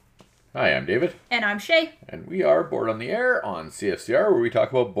Hi, I'm David, And I'm Shay. and we are Board on the Air on CFCR, where we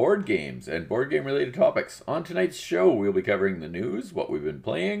talk about board games and board game related topics. On tonight's show, we'll be covering the news, what we've been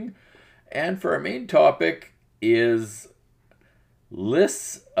playing, and for our main topic is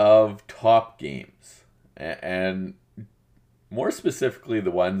lists of top games, and more specifically,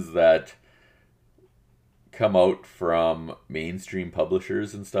 the ones that come out from mainstream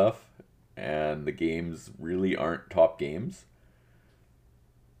publishers and stuff, and the games really aren't top games.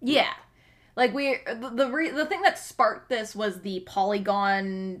 Yeah. Like the thing that sparked this was the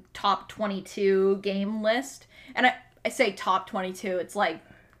Polygon top 22 game list. And I say top 22, it's like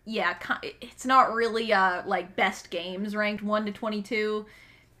yeah, it's not really like best games ranked 1 to 22.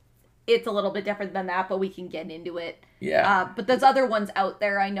 It's a little bit different than that, but we can get into it. Yeah, But there's other ones out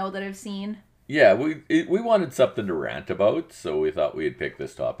there I know that I've seen. Yeah, we wanted something to rant about, so we thought we'd pick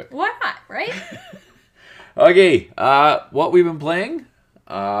this topic. Why not, right? Okay, what we've been playing?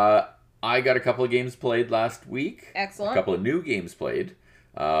 I got a couple of games played last week. A Excellent. couple of new games played.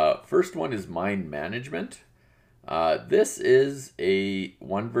 First one is Mind Management. This is a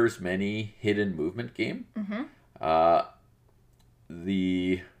one versus many hidden movement game. Uh,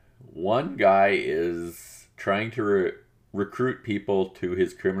 the one guy is trying to recruit people to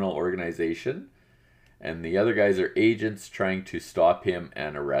his criminal organization, and the other guys are agents trying to stop him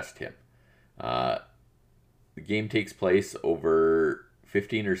and arrest him. Uh, the game takes place over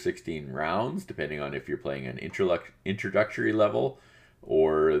 15 or 16 rounds, depending on if you're playing an introductory level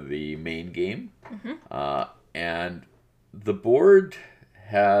or the main game. And the board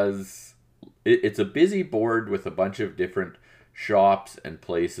has. It's a busy board with a bunch of different shops and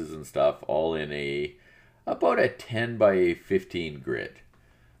places and stuff, all in about a 10 by 15 grid.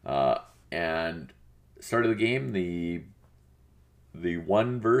 And start of the game, the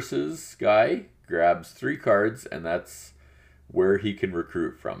one versus guy grabs 3 cards, and that's where he can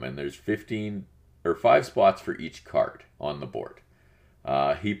recruit from. And there's 15 or 5 spots for each card on the board.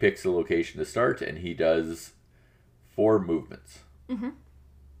 He picks a location to start, and he does 4 movements.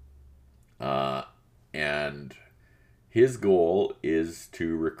 And his goal is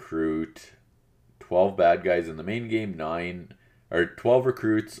to recruit 12 bad guys in the main game, 12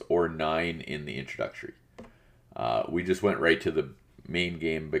 recruits, or 9 in the introductory. We just went right to the main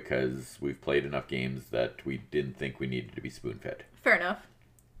game because we've played enough games that we didn't think we needed to be spoon-fed. Fair enough.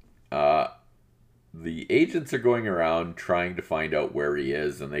 The agents are going around trying to find out where he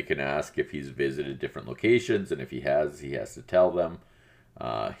is, and they can ask if he's visited different locations, and if he has to tell them.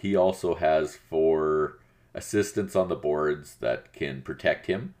 He also has 4 assistants on the boards that can protect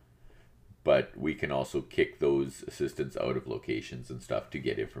him, but we can also kick those assistants out of locations and stuff to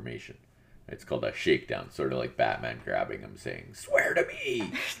get information. It's called a shakedown, sort of like Batman grabbing him saying, "Swear to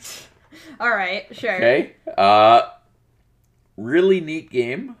me!" All right, sure. Okay. Really neat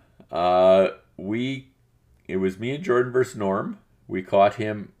game. It was me and Jordan versus Norm. We caught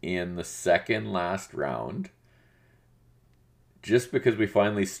him in the second last round, just because we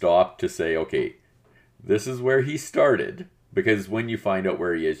finally stopped to say, okay, this is where he started. Because when you find out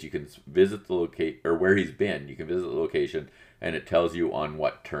where he is, you can visit the location, or where he's been. You can visit the location, and it tells you on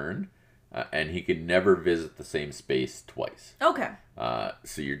what turn. And he can never visit the same space twice. Okay.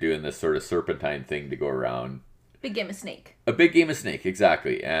 So you're doing this sort of serpentine thing to go around. Big game of Snake. A big game of Snake,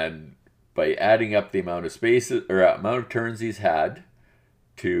 exactly. And by adding up the amount of spaces or amount of turns he's had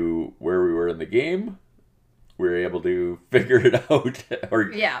to where we were in the game, we were able to figure it out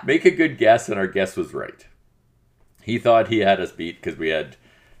or Yeah. make a good guess, and our guess was right. He thought he had us beat because we had,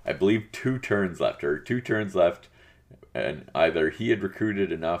 I believe, 2 turns left, and either he had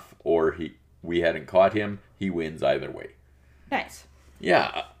recruited enough or we hadn't caught him. He wins either way. Nice.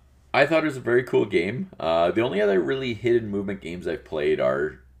 Yeah, I thought it was a very cool game. The only other really hidden movement games I've played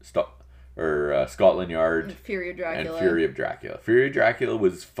are Scotland Yard Fury of Dracula. and Fury of Dracula. Fury of Dracula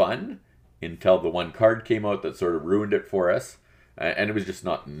was fun until the one card came out that sort of ruined it for us. And it was just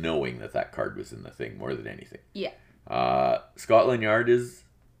not knowing that card was in the thing more than anything. Yeah. Scotland Yard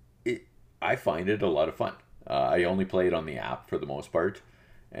I find it a lot of fun. I only play it on the app for the most part,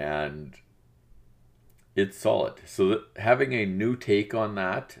 and it's solid. So having a new take on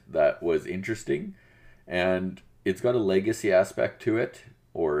that was interesting, and it's got a legacy aspect to it,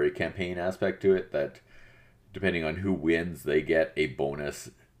 or a campaign aspect to it, that depending on who wins, they get a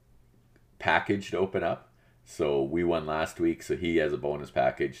bonus package to open up. So we won last week, so he has a bonus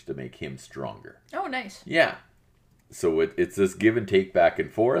package to make him stronger. Oh, nice. Yeah. So it's this give and take back and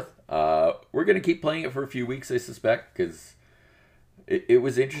forth. We're going to keep playing it for a few weeks, I suspect, because it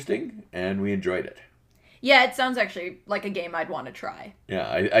was interesting, and we enjoyed it. Yeah, it sounds actually like a game I'd want to try.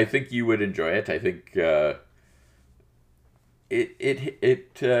 Yeah, I think you would enjoy it. I think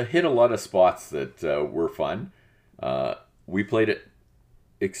it hit a lot of spots that were fun. We played it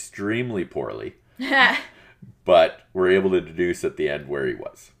extremely poorly, but were able to deduce at the end where he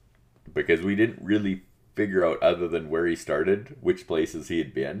was, because we didn't really figure out, other than where he started, which places he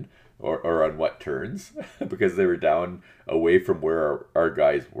had been, or on what turns, because they were down away from where our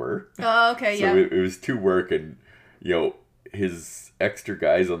guys were. Oh, okay, So yeah. it was two work, and his extra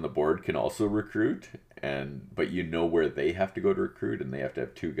guys on the board can also recruit, but where they have to go to recruit, and they have to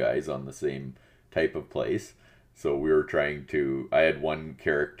have two guys on the same type of place. So we were I had one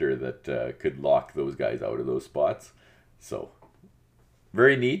character that could lock those guys out of those spots. So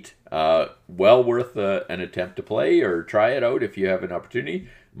very neat. Well worth an attempt to play, or try it out if you have an opportunity.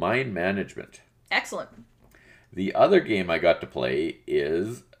 Mind Management. Excellent. The other game I got to play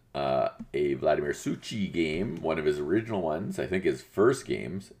is a Vladimir Suchy game, one of his original ones, I think his first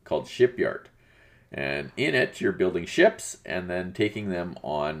games, called Shipyard. And in it, you're building ships and then taking them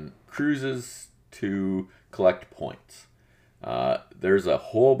on cruises to collect points. There's a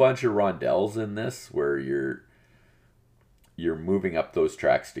whole bunch of rondels in this where you're moving up those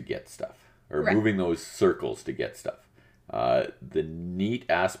tracks to get stuff, or Right. moving those circles to get stuff. The neat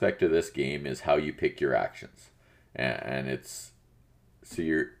aspect of this game is how you pick your actions, and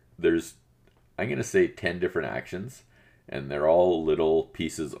there's, I'm gonna say, 10 different actions, and they're all little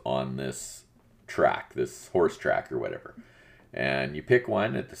pieces on this track, this horse track or whatever. And you pick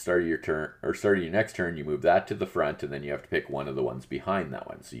one at the start of your turn, or start of your next turn. You move that to the front, and then you have to pick one of the ones behind that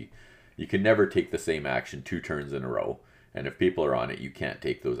one. So you can never take the same action 2 turns in a row. And if people are on it, you can't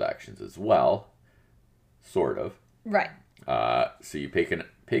take those actions as well. Sort of. Right. So you pick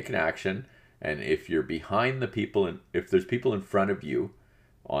an action, and if you're behind the people, if there's people in front of you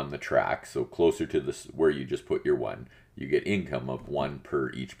on the track, so closer to this where you just put your one, you get income of 1 per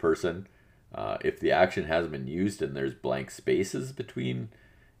each person. If the action hasn't been used and there's blank spaces between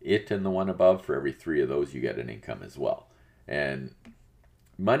it and the one above, for every 3 of those, you get an income as well. And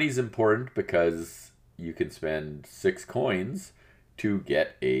money's important because you can spend 6 coins to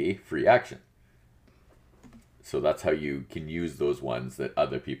get a free action. So that's how you can use those ones that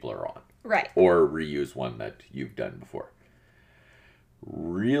other people are on. Right. Or reuse one that you've done before.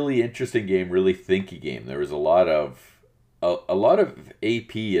 Really interesting game, really thinky game. There was a lot of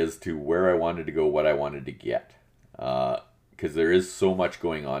AP as to where I wanted to go, what I wanted to get. Because there is so much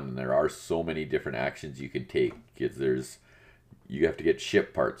going on, and there are so many different actions you can take. Because you have to get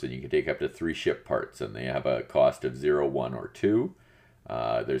ship parts, and you can take up to 3 ship parts, and they have a cost of 0, 1, or 2.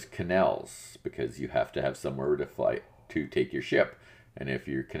 There's canals, because you have to have somewhere to fly to take your ship. And if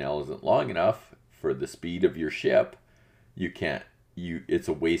your canal isn't long enough for the speed of your ship, it's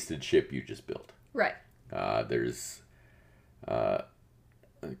a wasted ship you just built. Right. There's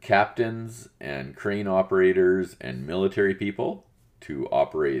captains and crane operators and military people to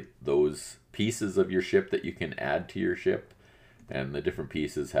operate those pieces of your ship that you can add to your ship. And the different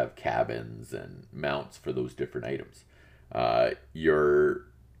pieces have cabins and mounts for those different items. Your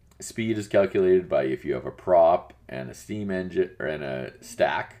speed is calculated by if you have a prop and a steam engine, or in a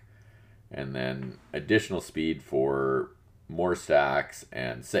stack, and then additional speed for more stacks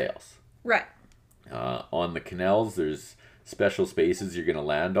and sails. Right. On the canals, there's special spaces you're going to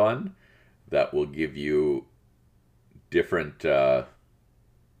land on that will give you different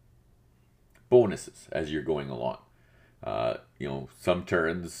bonuses as you're going along. Some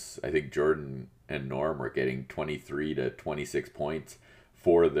turns, I think Jordan and Norm were getting 23 to 26 points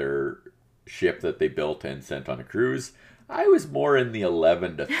for their ship that they built and sent on a cruise. I was more in the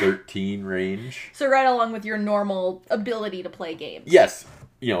 11 to 13 range. So right along with your normal ability to play games. Yes.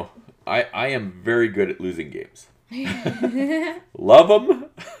 I am very good at losing games. Love them,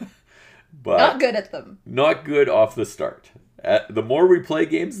 but Not good at them. not good off the start. The more we play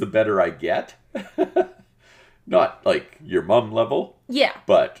games, the better I get. Not like your mom level, Yeah.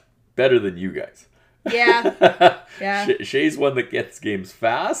 but better than you guys. Yeah. Yeah. Shay's one that gets games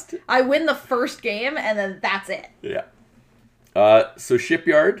fast. I win the first game and then that's it. Yeah. So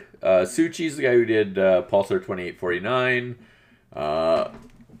Shipyard, Suchi's the guy who did Pulsar 2849,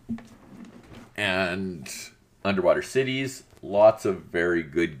 and Underwater Cities. Lots of very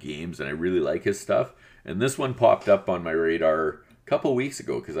good games, and I really like his stuff. And this one popped up on my radar a couple weeks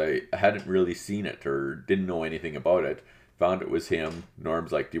ago because I hadn't really seen it or didn't know anything about it. Found it was him.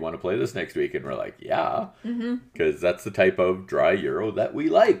 Norm's like, do you want to play this next week? And we're like, yeah. Because that's the type of dry Euro that we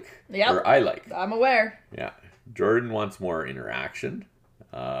like. Yep. Or I like. I'm aware. Yeah. Jordan wants more interaction.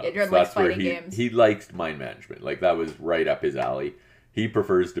 Jordan so likes that's where fighting games. he liked mind management. Like, that was right up his alley. He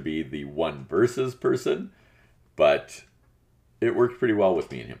prefers to be the one versus person, but it worked pretty well with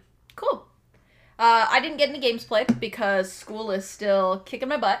me and him. Cool. I didn't get any games played because school is still kicking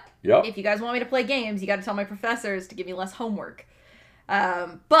my butt. Yep. If you guys want me to play games, you got to tell my professors to give me less homework.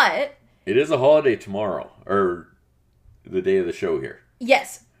 But It is a holiday tomorrow, or the day of the show here.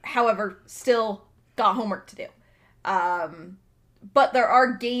 yes, however, still got homework to do. But there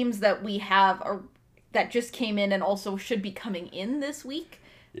are games that we have that just came in and also should be coming in this week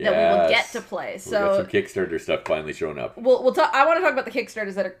that we will get to play. We got So some Kickstarter stuff finally showing up. we'll talk. I want to talk about the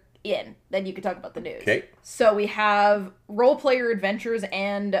Kickstarters that are in. Then you can talk about the news. Okay. So we have Role Player Adventures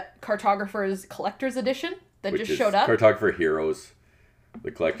and Cartographer's Collector's Edition that Which just is showed up. Cartographer Heroes.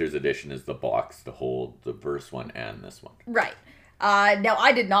 The collector's edition is the box to hold the first one and this one. Right. Now,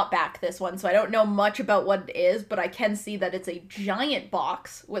 I did not back this one, so I don't know much about what it is, but I can see that it's a giant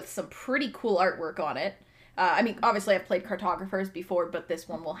box with some pretty cool artwork on it. I mean, obviously I've played Cartographers before, but this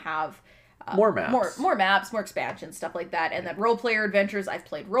one will have More maps. more maps, more expansions, stuff like that. And then Role Player Adventures, I've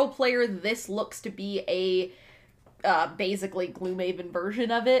played Role Player. This looks to be a basically Gloomhaven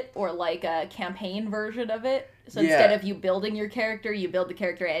version of it, or like a campaign version of it. So instead of you building your character, you build the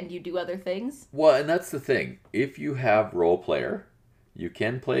character and you do other things. Well, and that's the thing. If you have Role Player, you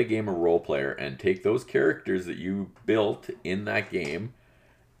can play a game of Role Player and take those characters that you built in that game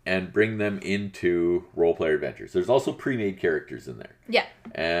and bring them into Role Player Adventures. There's also pre-made characters in there. Yeah.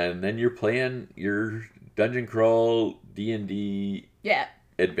 And then you're playing your Dungeon Crawl D&D Yeah.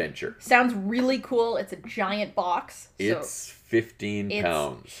 adventure. Sounds really cool. It's a giant box. It's 15 it's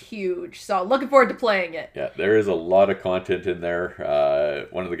pounds. huge. So looking forward to playing it. Yeah, there is a lot of content in there.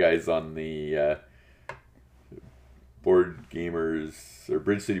 One of the guys on the Board Gamers, or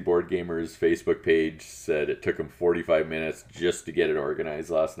Bridge City Board Gamers Facebook page said it took him 45 minutes just to get it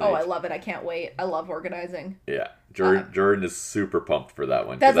organized last night. Oh, I love it. I can't wait. I love organizing. Yeah, Jordan is super pumped for that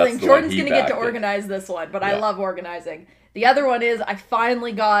one. That's the thing. Jordan's going to get to backed it. organize this one, but Yeah. I love organizing. The other one is I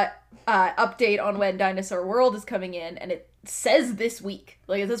finally got update on when Dinosaur World is coming in, and it says this week.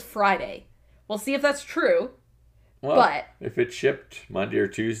 Like, it says Friday. We'll see if that's true. Well, but if it shipped Monday or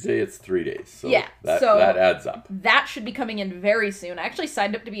Tuesday, it's 3 days. So yeah, that adds up. That should be coming in very soon. I actually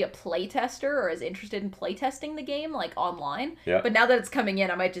signed up to be a playtester, or is interested in playtesting the game, like online. Yeah. But now that it's coming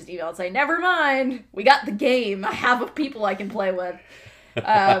in, I might just email and say, never mind, we got the game. I have people I can play with.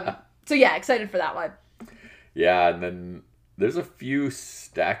 So yeah, excited for that one. Yeah, and then there's a few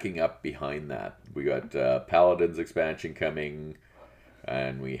stacking up behind that. We got Paladins expansion coming,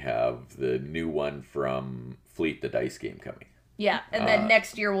 and we have the new one from Fleet, the dice game, coming. Yeah, and then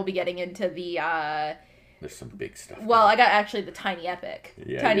next year we'll be getting into the... There's some big stuff. well, I got actually the Tiny Epic.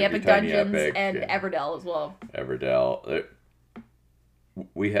 Yeah, Tiny you have Epic your Tiny Dungeons Epic, and yeah. Everdell as well. Everdell.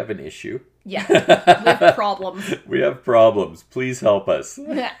 We have an issue. Yeah, we have problems. We have problems. Please help us.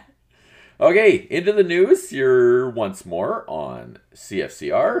 Okay, into the news. You're once more on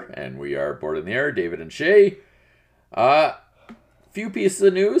CFCR, and we are Board in the Air, David and Shay. Few pieces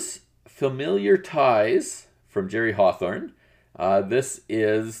of news. Familiar Ties from Jerry Hawthorne. This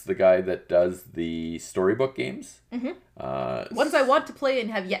is the guy that does the storybook games. Mm-hmm. Ones I want to play and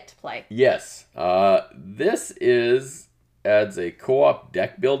have yet to play. Yes. This adds a co-op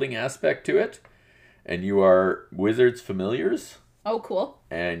deck building aspect to it. And you are Wizards familiars. Oh, cool.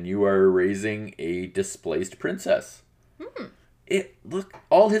 And you are raising a displaced princess.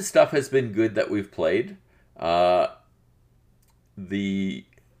 All his stuff has been good that we've played. We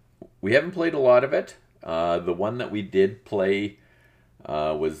haven't played a lot of it. The one that we did play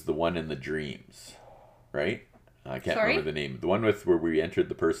was the one in the dreams, right? I can't remember the name. The one where we entered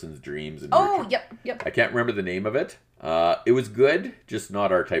the person's dreams. And yep. I can't remember the name of it. It was good, just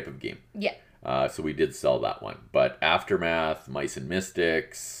not our type of game. Yeah. So we did sell that one. But Aftermath, Mice and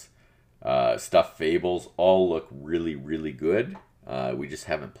Mystics, Stuffed Fables all look really, really good. We just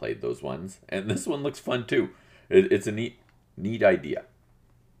haven't played those ones. And this one looks fun too. It's a neat idea.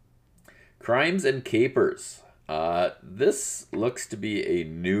 Crimes and Capers. This looks to be a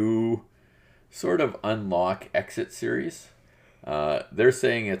new sort of unlock exit series. They're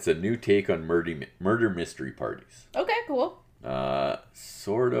saying it's a new take on murder mystery parties. Okay, cool.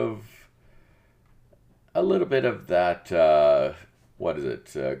 Sort of a little bit of that, what is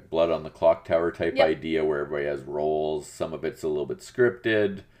it, Blood on the Clock Tower type idea where everybody has roles. Some of it's a little bit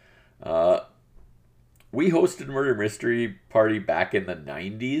scripted. We hosted Murder Mystery Party back in the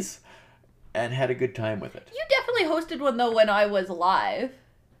 90s and had a good time with it. You definitely hosted one, though, when I was alive.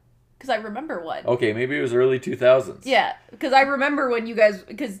 Because I remember one. Okay, maybe it was early 2000s. Yeah, because I remember when you guys...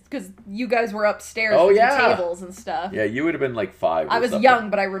 Because you guys were upstairs with your tables and stuff. Yeah, you would have been like 5 I was young,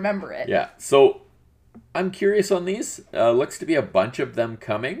 but I remember it. Yeah, so I'm curious on these. Looks to be a bunch of them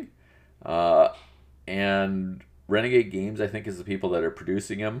coming. And Renegade Games, I think, is the people that are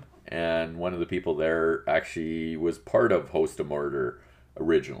producing them, and one of the people there actually was part of Host of Mordor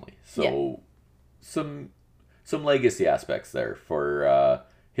originally. So some legacy aspects there for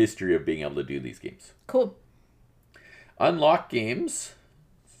history of being able to do these games. Cool. Unlock Games,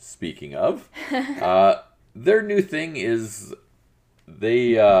 speaking of, their new thing is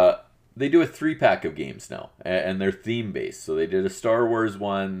they do a 3-pack of games now, and they're theme based. So they did a Star Wars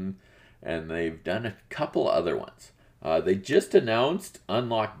one, and they've done a couple other ones. They just announced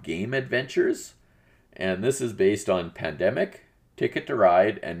Unlock Game Adventures, and this is based on Pandemic, Ticket to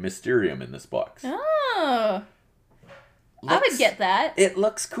Ride, and Mysterium in this box. Oh. I would get that. It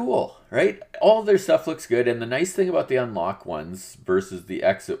looks cool, right? All their stuff looks good, and the nice thing about the Unlock ones versus the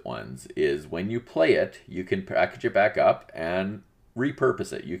Exit ones is when you play it, you can package it back up and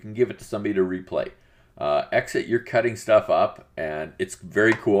repurpose it. You can give it to somebody to replay. Exit, you're cutting stuff up, and it's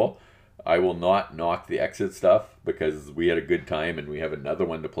very cool. I will not knock the Exit stuff because we had a good time, and we have another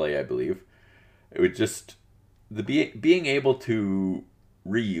one to play, I believe. It would just being able to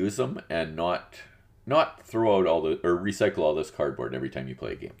reuse them and not throw out or recycle all this cardboard every time you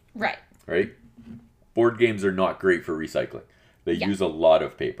play a game. Right. Right? Board games are not great for recycling. They use a lot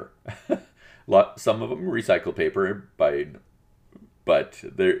of paper. Some of them recycle paper but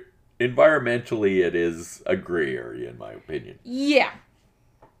they're environmentally it is a gray area in my opinion. Yeah.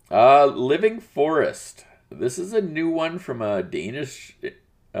 Living Forest. This is a new one from a Danish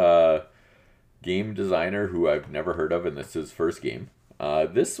game designer who I've never heard of, and this is his first game.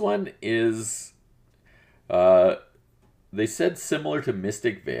 This one is they said similar to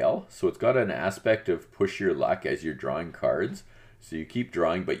Mystic Vale, so it's got an aspect of push your luck as you're drawing cards. So you keep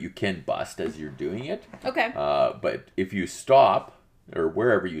drawing, but you can bust as you're doing it. Okay. But if you stop, or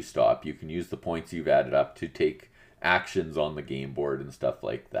wherever you stop, you can use the points you've added up to take actions on the game board and stuff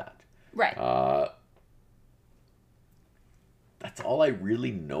like that. Right. That's all I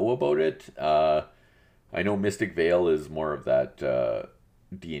really know about it. I know Mystic Vale is more of that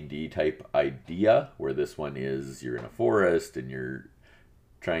D&D type idea, where this one is you're in a forest and you're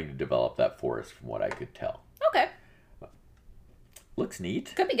trying to develop that forest from what I could tell. Okay. Looks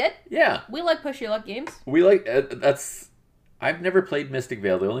neat. Could be good. Yeah. We like push your luck games. We like, I've never played Mystic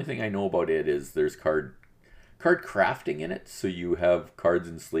Vale. The only thing I know about it is there's card crafting in it. So you have cards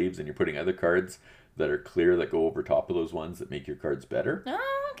and sleeves and you're putting other cards that are clear that go over top of those ones that make your cards better.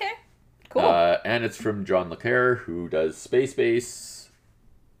 Oh, okay. Cool. And it's from John Le Carre, who does Space Base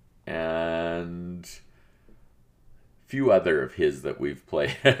and a few other of his that we've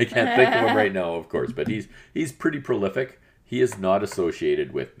played. I can't think of them right now, of course, but he's pretty prolific. He is not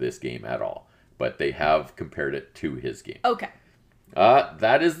associated with this game at all, but they have compared it to his game. Okay.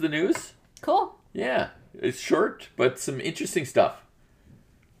 That is the news. Cool. Yeah, it's short, but some interesting stuff.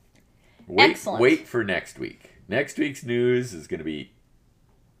 Excellent. Wait for next week. Next week's news is going to be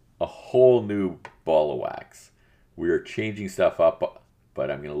a whole new ball of wax. We are changing stuff up, but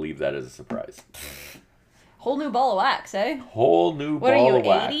I'm going to leave that as a surprise. Whole new ball of wax, eh? Whole new What ball are you, of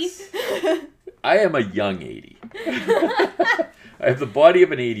wax. 80? I am a young 80. I have the body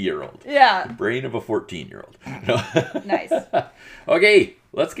of an 80-year-old. Yeah. The brain of a 14-year-old. Nice. Okay,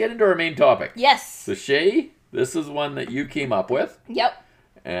 let's get into our main topic. Yes. So Shay, this is one that you came up with. Yep.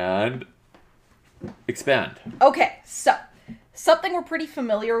 And expand. Okay, so something we're pretty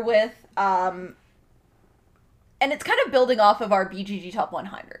familiar with, and it's kind of building off of our BGG Top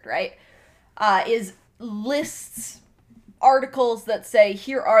 100, right? Is lists, articles that say,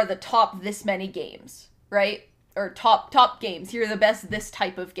 here are the top this many games, right? Or top games, here are the best this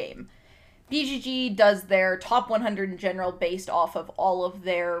type of game. BGG does their top 100 in general based off of all of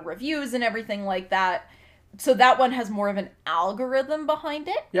their reviews and everything like that. So that one has more of an algorithm behind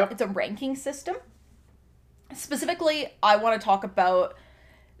it. Yep. It's a ranking system. Specifically, I want to talk about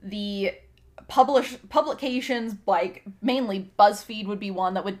the publications, like mainly BuzzFeed would be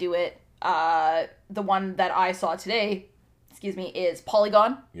one that would do it. The one that I saw today, is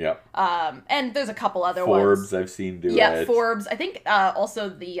Polygon. Yep. And there's a couple other Forbes, ones. I've seen do it. Yeah, Forbes. I think also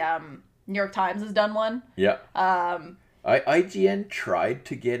the New York Times has done one. Yeah. IGN tried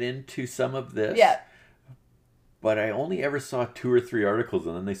to get into some of this. Yeah. But I only ever saw 2 or 3 articles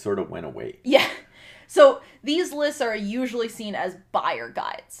and then they sort of went away. Yeah. So these lists are usually seen as buyer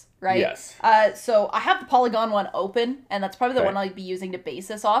guides, right? Yes. So I have the Polygon one open, and that's probably the Okay. one I'll be using to base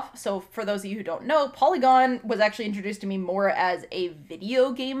this off. So for those of you who don't know, Polygon was actually introduced to me more as a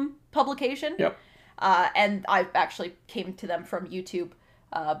video game publication. Yep. And I actually came to them from YouTube.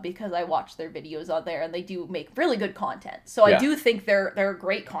 because I watch their videos on there and they do make really good content. So I do think they're a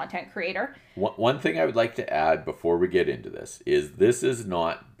great content creator. One thing I would like to add before we get into this is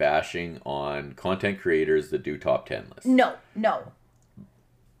not bashing on content creators that do top 10 lists. No.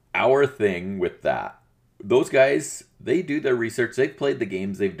 Our thing with that, those guys, they do their research. They've played the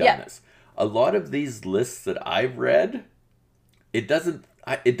games. They've done this. A lot of these lists that I've read, it doesn't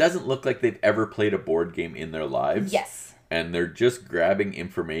look like they've ever played a board game in their lives. Yes. And they're just grabbing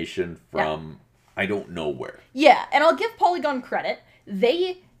information from I don't know where. Yeah, and I'll give Polygon credit.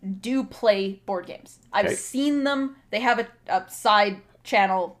 They do play board games. I've seen them. They have a side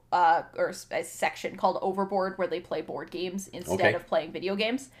channel or a section called Overboard where they play board games instead of playing video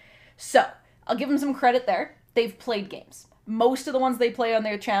games. So I'll give them some credit there. They've played games. Most of the ones they play on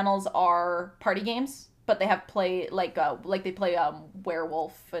their channels are party games, but they have play like they play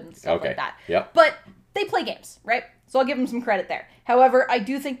Werewolf and stuff like that. Yeah. But they play games, right? So I'll give them some credit there. However, I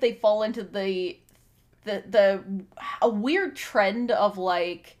do think they fall into a weird trend of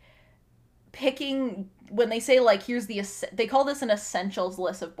like picking when they say like they call this an essentials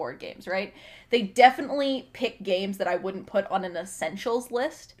list of board games, right? They definitely pick games that I wouldn't put on an essentials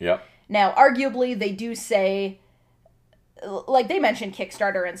list. Yep. Now, arguably, they do say, like they mentioned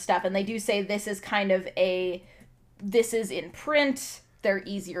Kickstarter and stuff, and they do say this is this is in print. They're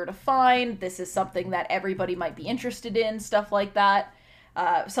easier to find. This is something that everybody might be interested in, stuff like that.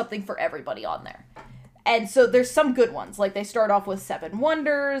 Something for everybody on there. And so there's some good ones. Like they start off with Seven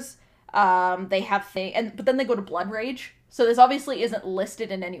Wonders. They have but then they go to Blood Rage. So this obviously isn't listed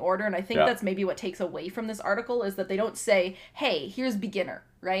in any order, and I think that's maybe what takes away from this article is that they don't say, hey, here's beginner,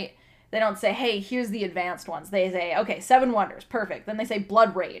 right? They don't say, hey, here's the advanced ones. They say, okay, Seven Wonders, perfect. Then they say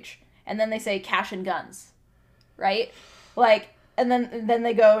Blood Rage. And then they say Cash and Guns, right? Like... And then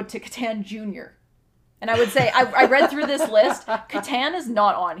they go to Catan Jr. And I would say, I read through this list. Catan is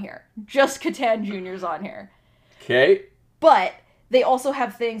not on here. Just Catan Jr. is on here. Okay. But they also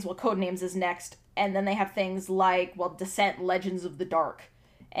have things, Codenames is next. And then they have things like, Descent, Legends of the Dark.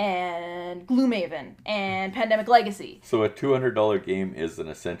 And Gloomhaven. And Pandemic Legacy. So a $200 game is an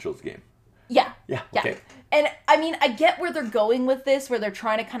essentials game. Yeah. Yeah, okay. And, I mean, I get where they're going with this, where they're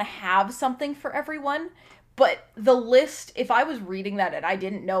trying to kind of have something for everyone. But the list, if I was reading that and I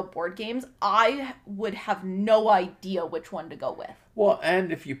didn't know board games, I would have no idea which one to go with. Well,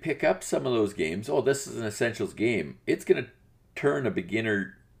 and if you pick up some of those games, this is an essentials game, it's going to turn a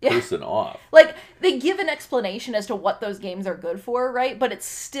beginner person off. Like, they give an explanation as to what those games are good for, right? But it's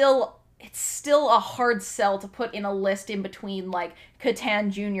still a hard sell to put in a list in between, like, Catan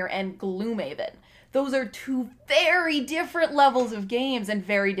Jr. and Gloomhaven. Those are two very different levels of games and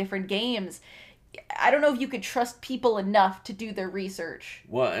very different games. I don't know if you could trust people enough to do their research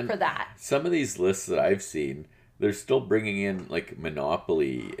for that. Some of these lists that I've seen, they're still bringing in like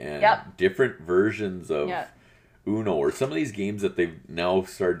Monopoly and different versions of Uno, or some of these games that they've now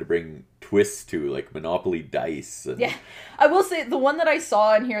started to bring twists to, like Monopoly Dice. And... Yeah, I will say the one that I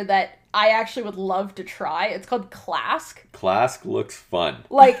saw in here that I actually would love to try, it's called Clask. Clask looks fun.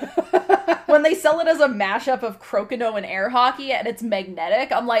 Like, when they sell it as a mashup of Crokinole and air hockey and it's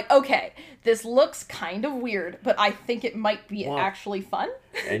magnetic, I'm like, okay, this looks kind of weird, but I think it might be actually fun.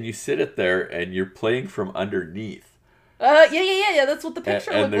 And you sit it there and you're playing from underneath. Yeah. That's what the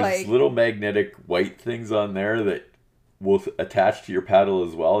picture looked like. And there's little magnetic white things on there that will attach to your paddle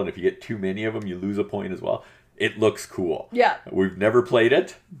as well. And if you get too many of them, you lose a point as well. It looks cool. Yeah. We've never played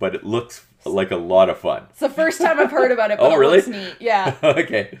it, but it looks like a lot of fun. It's the first time I've heard about it, but really? It looks neat. Yeah.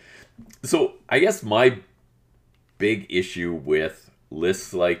 Okay. So I guess my big issue with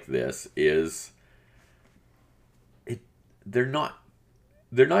lists like this is they're not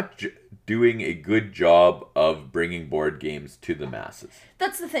doing a good job of bringing board games to the masses.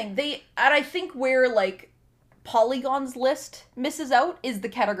 That's the thing. And I think where like Polygon's list misses out is the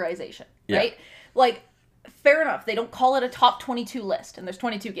categorization, right? Like, fair enough, they don't call it a top 22 list, and there's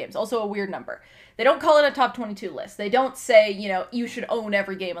 22 games, also a weird number. They don't call it a top 22 list. They don't say, you should own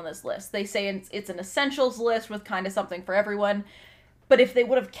every game on this list. They say it's an essentials list with kind of something for everyone. But if they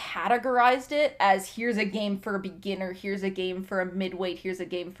would have categorized it as here's a game for a beginner, here's a game for a midweight, here's a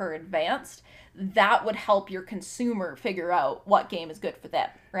game for advanced, that would help your consumer figure out what game is good for them,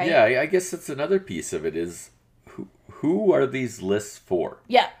 right? Yeah, I guess that's another piece of it is who are these lists for?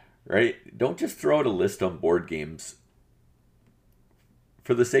 Yeah. Right? Don't just throw out a list on board games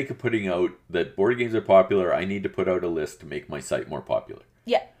for the sake of putting out that board games are popular. I need to put out a list to make my site more popular.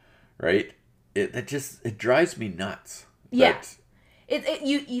 Yeah. Right? It drives me nuts. Yeah.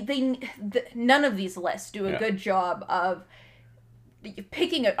 None of these lists do a good job of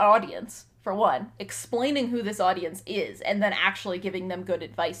picking an audience for one, explaining who this audience is, and then actually giving them good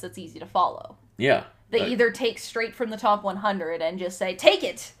advice that's easy to follow. Yeah. They either take straight from the top 100 and just say, take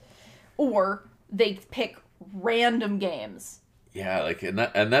it, or they pick random games. Yeah, like, and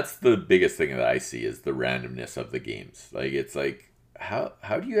that's the biggest thing that I see is the randomness of the games. Like, it's like, how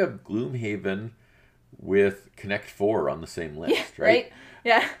do you have Gloomhaven with Connect 4 on the same list, right?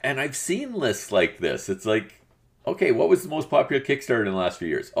 Yeah. And I've seen lists like this. It's like, okay, what was the most popular Kickstarter in the last few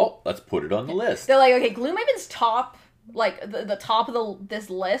years? Oh, let's put it on the list. They're like, okay, Gloomhaven's top, like, the top of this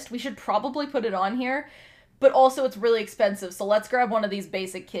list, we should probably put it on here. But also, it's really expensive, so let's grab one of these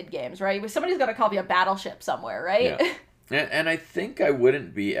basic kid games, right? Somebody's got a copy of Battleship somewhere, right? Yeah. And I think I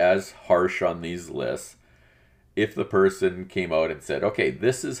wouldn't be as harsh on these lists if the person came out and said, okay,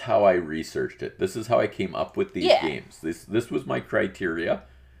 this is how I researched it. This is how I came up with these games. This was my criteria.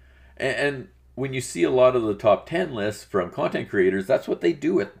 And when you see a lot of the top 10 lists from content creators, that's what they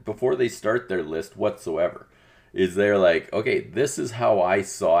do it before they start their list whatsoever. Is they're like, okay, this is how I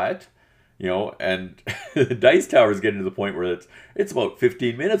saw it. You know, and Dice Tower is getting to the point where it's about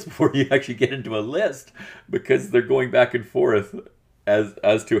 15 minutes before you actually get into a list because they're going back and forth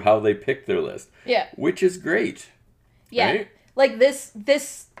as to how they pick their list. Yeah. Which is great. Yeah. Right? Like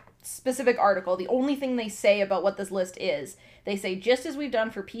this specific article, the only thing they say about what this list is, they say, just as we've done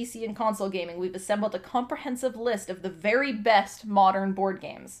for PC and console gaming, we've assembled a comprehensive list of the very best modern board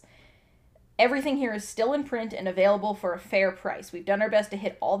games. Everything here is still in print and available for a fair price. We've done our best to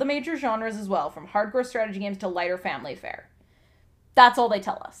hit all the major genres as well, from hardcore strategy games to lighter family fare. That's all they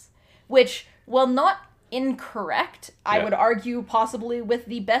tell us. Which, while not incorrect, I would argue possibly with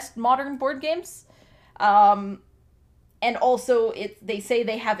the best modern board games. And also, they say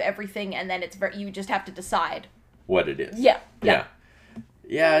they have everything, and then you just have to decide what it is. Yeah.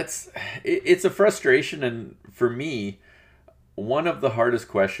 Yeah, it's a frustration, and for me, one of the hardest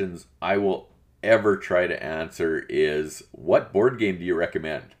questions I will ever try to answer is, what board game do you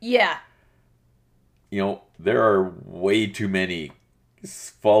recommend? Yeah. You know, there are way too many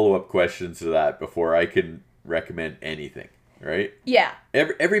follow-up questions to that before I can recommend anything, right? Yeah.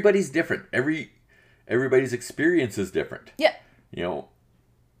 Everybody's different. Everybody's experience is different. Yeah. You know,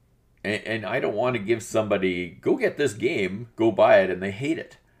 and I don't want to give somebody, go get this game, go buy it, and they hate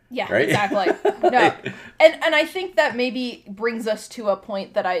it. Yeah, right? Exactly. No. And I think that maybe brings us to a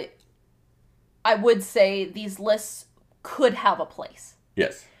point that I would say these lists could have a place.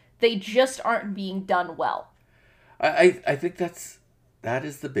 Yes. They just aren't being done well. I think that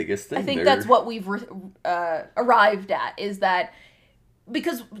is the biggest thing. I think that's what we've arrived at, is that,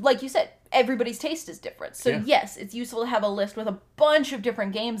 because, like you said, everybody's taste is different. So yes, it's useful to have a list with a bunch of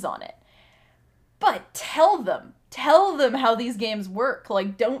different games on it. But tell them how these games work.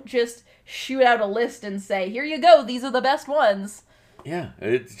 Like, don't just shoot out a list and say, here you go, these are the best ones. Yeah,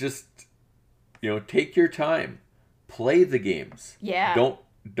 it's just, take your time. Play the games. Yeah.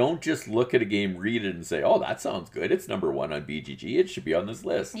 Don't just look at a game, read it, and say, oh, that sounds good. It's number 1 on BGG. It should be on this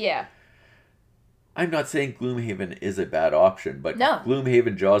list. Yeah. I'm not saying Gloomhaven is a bad option, but no.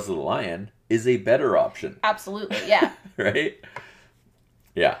 Gloomhaven Jaws of the Lion is a better option. Absolutely, yeah. Right?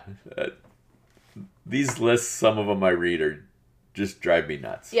 Yeah. These lists, some of them I read just drive me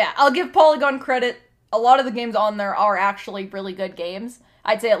nuts. Yeah, I'll give Polygon credit. A lot of the games on there are actually really good games.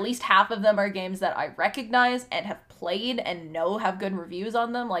 I'd say at least half of them are games that I recognize and have played and know have good reviews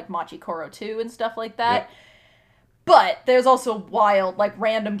on them, like Machi Koro 2 and stuff like that. Yep. But there's also wild,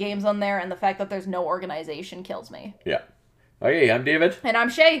 random games on there, and the fact that there's no organization kills me. Yeah. Okay, I'm David. And I'm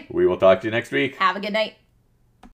Shay. We will talk to you next week. Have a good night.